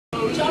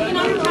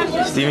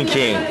Stephen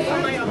King,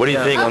 what do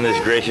you think on this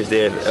gracious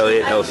day of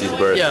Elliot Elsie's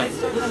birth? Yeah.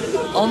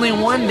 Only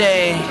one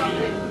day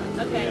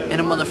in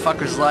a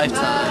motherfucker's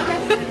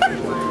lifetime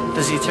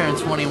does he turn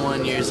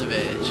 21 years of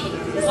age.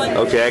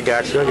 Okay, I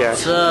got you.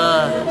 It's,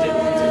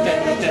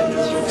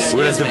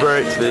 we're gonna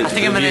divert the I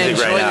think I'm gonna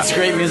enjoy right this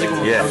great musical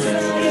performance.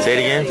 Yeah. Say it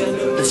again.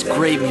 This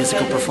great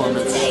musical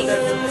performance.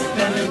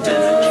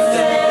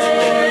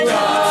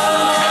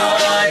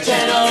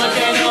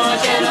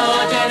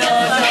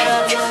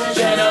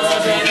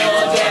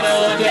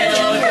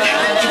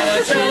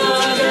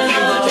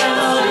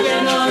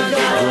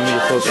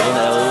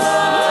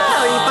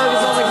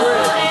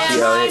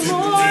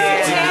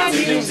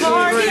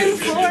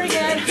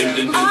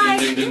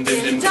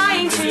 I'm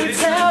dying to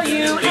tell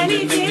you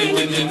anything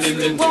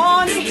you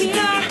want to hear,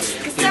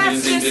 'cause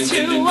that's just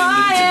who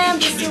I am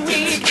this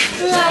week.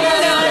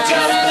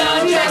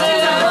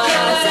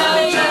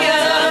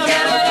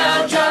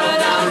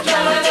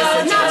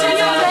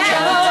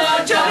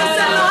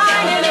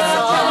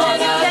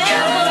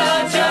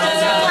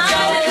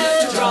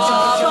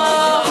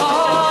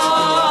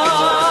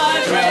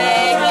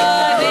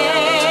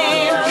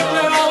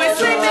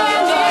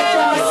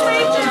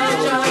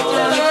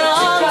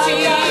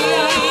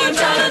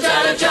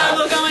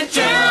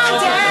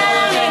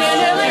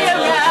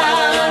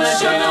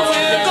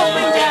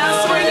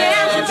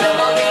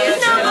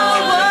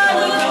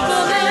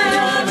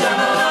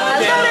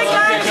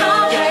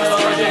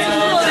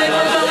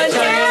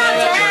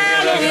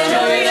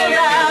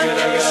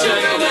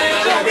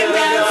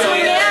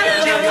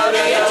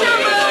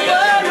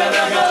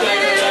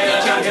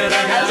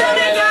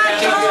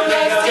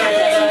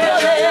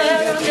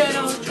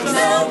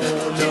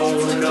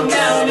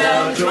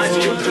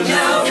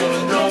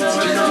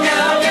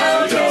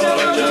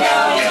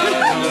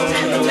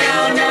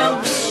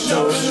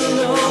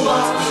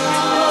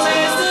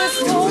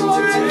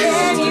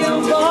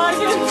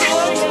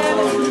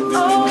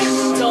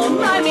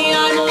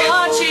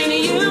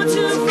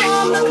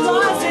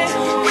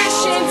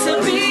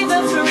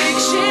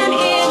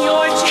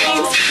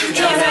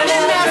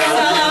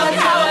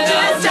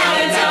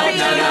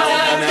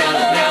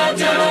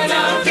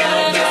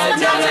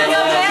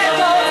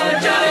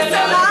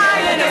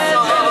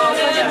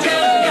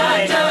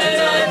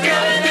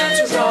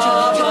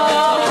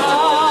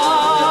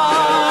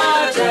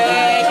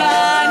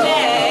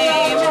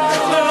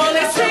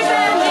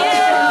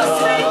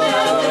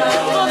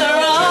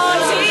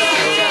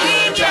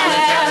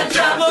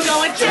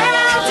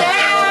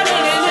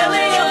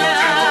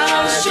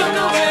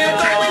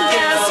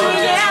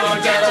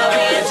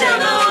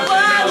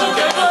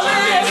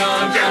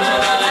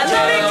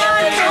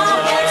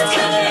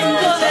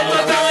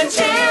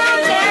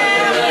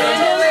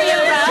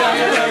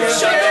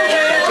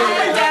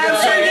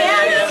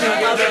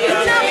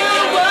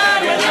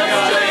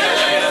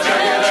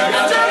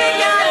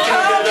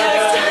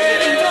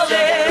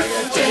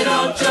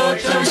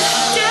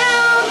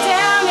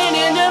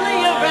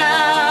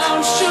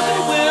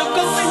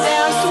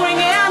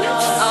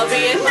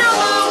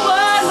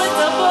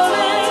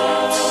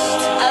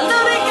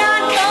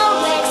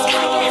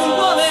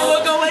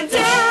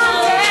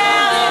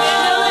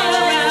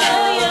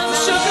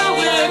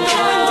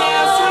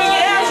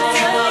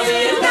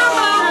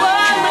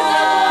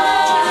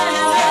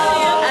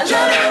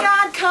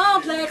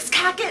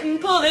 Cock it and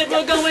pull it,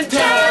 we're going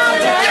down,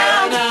 down.